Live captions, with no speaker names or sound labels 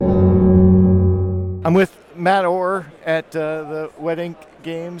I'm with Matt Orr at the Wet Ink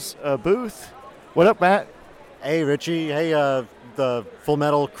Games booth. What up, Matt? Hey, Richie. Hey, the Full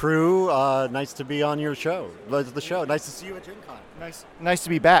Metal crew. Nice to be on your show. The show. Nice to see you at Gencon. Nice to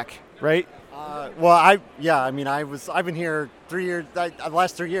be back. Right? I've been here 3 years. The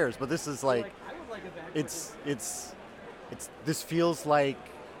last 3 years, but this is like, it's. This feels like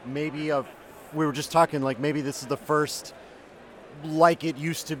maybe we were just talking like maybe this is the first like it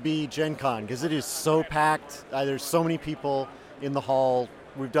used to be Gencon, because it is so packed. There's so many people in the hall.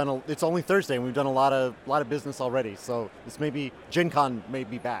 It's only Thursday and we've done a lot of business already. So this Gencon may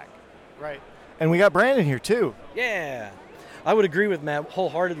be back. Right. And we got Brandon here too. Yeah. I would agree with Matt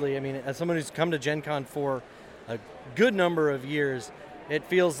wholeheartedly. I mean, as someone who's come to Gencon for a good number of years, it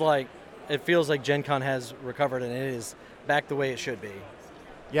feels like Gencon has recovered and it is back the way it should be.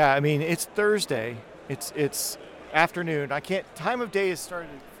 Yeah, I mean, it's Thursday. It's afternoon. Time of day is starting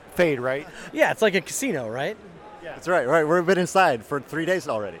to fade, right? Yeah, it's like a casino, right? Yeah. That's right. We've been inside for 3 days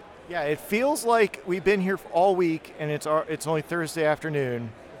already. Yeah, it feels like we've been here all week and it's only Thursday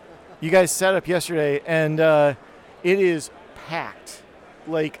afternoon. You guys set up yesterday and it is packed.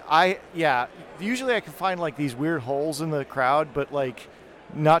 Usually I can find like these weird holes in the crowd, but like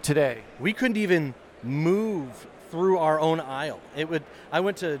not today. We couldn't even move through our own aisle. I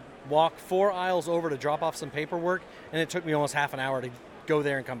went to walk 4 aisles over to drop off some paperwork, and it took me almost half an hour to go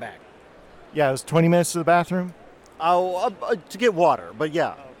there and come back. Yeah, it was 20 minutes to the bathroom? To get water, but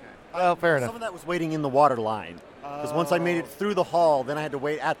yeah. Oh, fair enough. Some of that was waiting in the water line, because once I made it through the hall, then I had to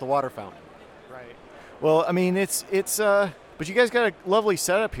wait at the water fountain. Right. Well, I mean, but you guys got a lovely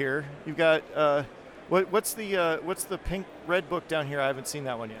setup here. You've got, what's the pink red book down here? I haven't seen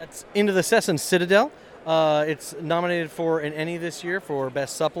that one yet. It's Into the Sesson Citadel. It's nominated for an Emmy this year for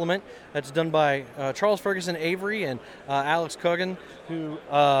Best Supplement. It's done by Charles Ferguson Avery and Alex Cogan, who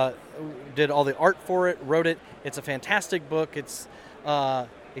did all the art for it, wrote it. It's a fantastic book. It's a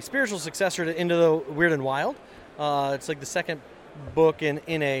spiritual successor to Into the Weird and Wild. It's like the second book in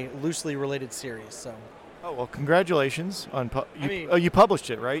a loosely related series. So. Oh well, congratulations on you published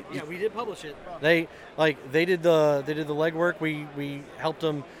it, right? Yeah, we did publish it. They did the legwork. We helped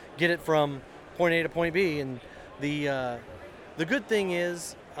them get it from point A to point B, and the good thing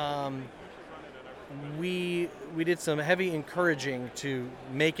is we did some heavy encouraging to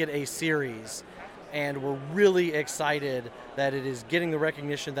make it a series, and we're really excited that it is getting the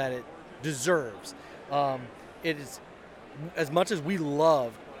recognition that it deserves. It is, as much as we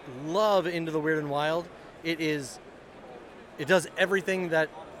love Into the Weird and Wild, it does everything that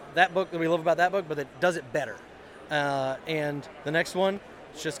book that we love about that book, but it does it better. And the next one,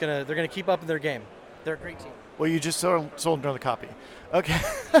 they're gonna keep up in their game. They're a great team. Well, you just sold another copy. Okay.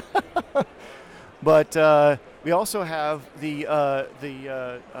 But we also have the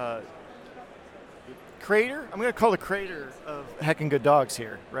creator. I'm going to call the creator of Heckin' Good Dogs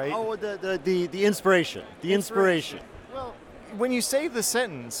here, right? Oh, the inspiration. The inspiration. Well, when you say the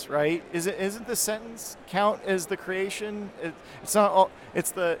sentence, right? Isn't the sentence count as the creation? It's not all.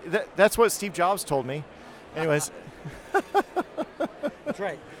 It's that's what Steve Jobs told me. Anyways. That's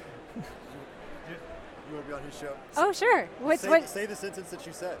right. You want to be on his show? Oh, sure. Say the sentence that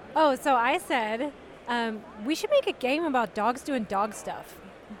you said. Oh, so I said we should make a game about dogs doing dog stuff.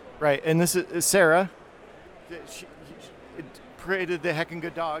 Right, and this is Sarah. She created the Heckin'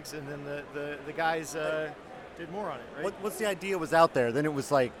 Good Dogs, and then the guys did more on it, right? Once the idea was out there, then it was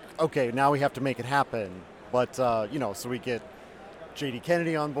like, okay, now we have to make it happen. But, so we get J.D.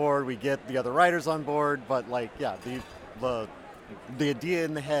 Kennedy on board, we get the other writers on board, but the idea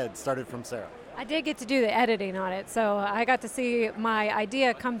in the head started from Sarah. I did get to do the editing on it, so I got to see my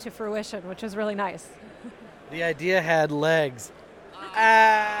idea come to fruition, which was really nice. The idea had legs.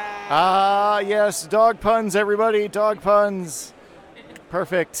 Yes, dog puns, everybody, dog puns.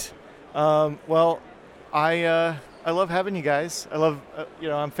 Perfect. Well, I love having you guys. I love,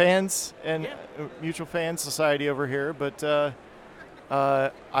 I'm fans and mutual fan society over here, but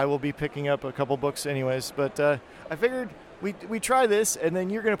I will be picking up a couple books anyways. But I figured we try this, and then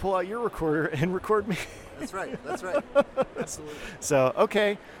you're going to pull out your recorder and record me. That's right. Absolutely. So,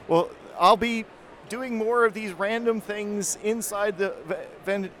 okay. Well, I'll be doing more of these random things inside the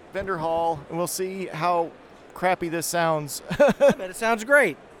vendor hall, and we'll see how crappy this sounds. I bet it sounds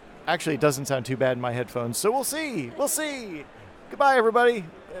great. Actually, it doesn't sound too bad in my headphones, so we'll see. Goodbye, everybody.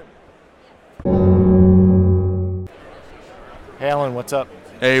 Hey, Alan, what's up?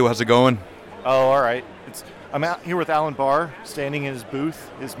 Hey, how's it going? Oh, all right. I'm out here with Alan Barr, standing in his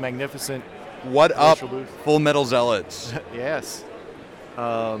booth, his magnificent What up, booth. Full Metal Zealots? Yes.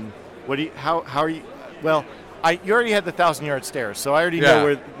 How are you? Well, You already had the 1,000-yard stare, so I already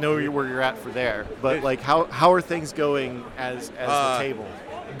Yeah. know where you're at for there. But like, how are things going as the table?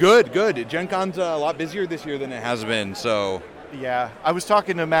 Good. Gencon's a lot busier this year than it has been. So Yeah, I was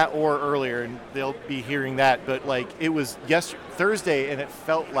talking to Matt Orr earlier, and they'll be hearing that. But like, it was Thursday, and it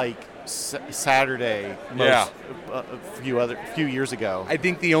felt like Saturday. A few years ago. I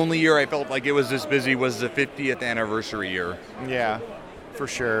think the only year I felt like it was this busy was the 50th anniversary year. Yeah, for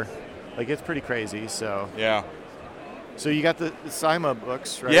sure. Like, it's pretty crazy. So Yeah. So you got the SIMA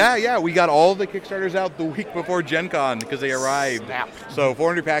books, right? Yeah. We got all the Kickstarters out the week before Gen Con because they arrived. Snap. So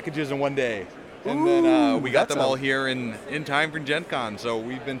 400 packages in one day. And then we got that's them all here in time for Gen Con. So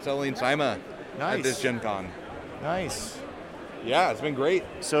we've been selling SIMA at this Gen Con. Nice. Yeah, it's been great.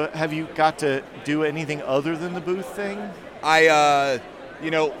 So have you got to do anything other than the booth thing? Longtime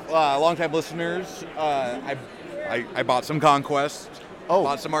listeners, I bought some Conquest. Oh.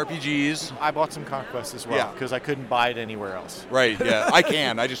 Bought some RPGs. I bought some Conquest as well because I couldn't buy it anywhere else. Right, yeah. I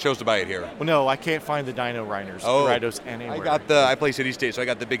can. I just chose to buy it here. Well, no, I can't find the Dino Rhinos. Oh. Rhinos anywhere. I play City State, so I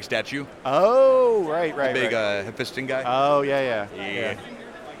got the big statue. Oh, right. The big Hephaestion guy. Oh, yeah.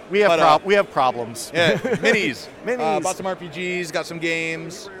 We have problems. Yeah, minis. Minis. Bought some RPGs, got some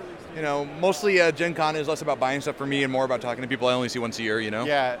games. Mostly Gen Con is less about buying stuff for me and more about talking to people I only see once a year,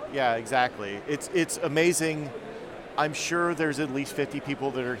 Yeah, exactly. It's amazing. I'm sure there's at least 50 people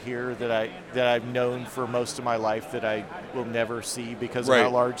that are here that I've known for most of my life that I will never see because of how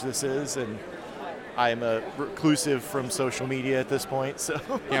large this is, and I'm a reclusive from social media at this point. So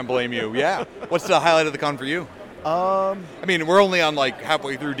can't blame you. Yeah. What's the highlight of the con for you? I mean, we're only on like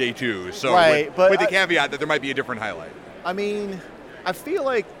halfway through day 2, so with the caveat that there might be a different highlight. I mean, I feel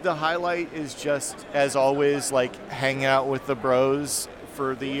like the highlight is just, as always, like hanging out with the bros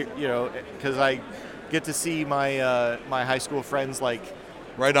for the, because I get to see my my high school friends like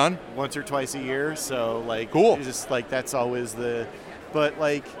right on once or twice a year. So like, cool. It's just like that's always but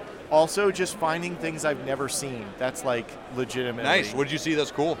like also just finding things I've never seen. That's like legitimately nice. What did you see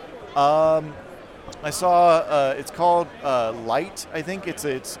that's cool? I saw it's called Light. I think it's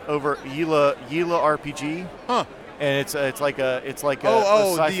over Yila RPG. Huh. And it's like a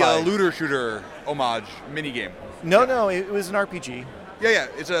the looter shooter homage mini game. No, it was an RPG. Yeah,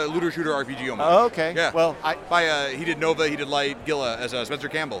 it's a looter shooter RPG homage. Oh, okay. Yeah. Well, he did Nova, he did Light, Gilla as Spencer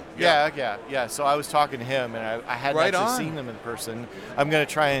Campbell. Yeah. So I was talking to him, and I hadn't actually seen him in person. I'm gonna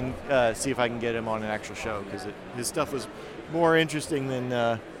try and see if I can get him on an actual show because his stuff was more interesting than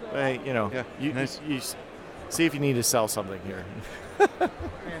nice. You see if you need to sell something here.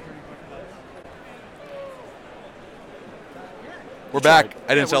 We're back.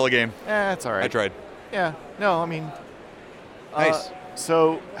 I didn't sell a game. That's all right. I tried. Yeah. No, I mean. Nice.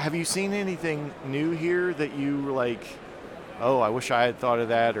 So, have you seen anything new here that you were like, oh, I wish I had thought of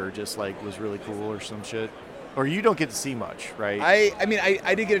that, or just like was really cool or some shit? Or you don't get to see much, right? I mean,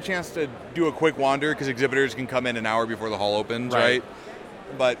 I did get a chance to do a quick wander because exhibitors can come in an hour before the hall opens, right?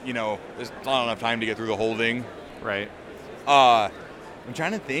 But, there's not enough time to get through the whole thing. Right. I'm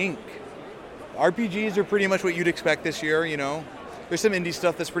trying to think. RPGs are pretty much what you'd expect this year, There's some indie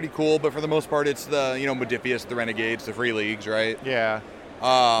stuff that's pretty cool, but for the most part, it's the, Modifius, the Renegades, the Free Leagues, right? Yeah.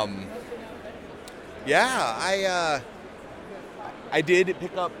 I did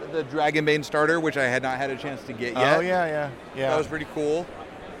pick up the Dragonbane starter, which I had not had a chance to get yet. Oh, yeah. That was pretty cool.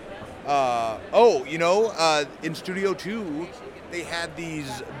 In Studio 2, they had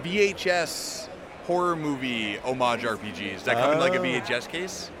these VHS horror movie homage RPGs that come in like a VHS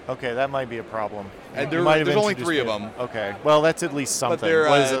case. Okay, that might be a problem. And there's only 3 of them. Okay, well that's at least something.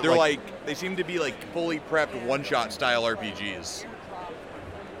 But they're they seem to be like fully prepped one-shot style RPGs.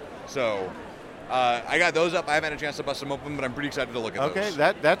 So I got those up. I haven't had a chance to bust them open, but I'm pretty excited to look at those.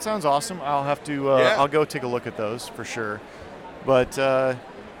 Okay, that sounds awesome. I'll have to. I'll go take a look at those for sure. But I'm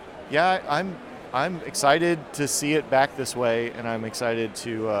excited to see it back this way, and I'm excited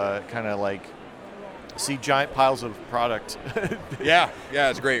to kind of like see giant piles of product. Yeah,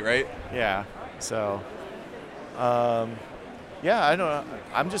 it's great, right? Yeah. So, I don't know.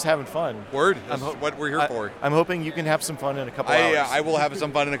 I'm just having fun. Word. That's what we're here for. I'm hoping you can have some fun in a couple hours. I will have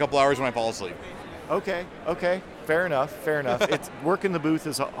some fun in a couple hours when I fall asleep. Okay. Fair enough. It's working the booth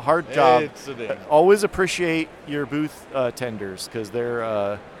is a hard job. It's a thing. Always appreciate your booth tenders because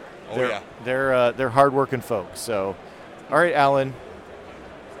they're hardworking folks. So, all right, Alan.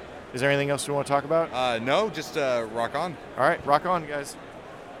 Is there anything else you want to talk about? No, just rock on. All right, rock on, guys.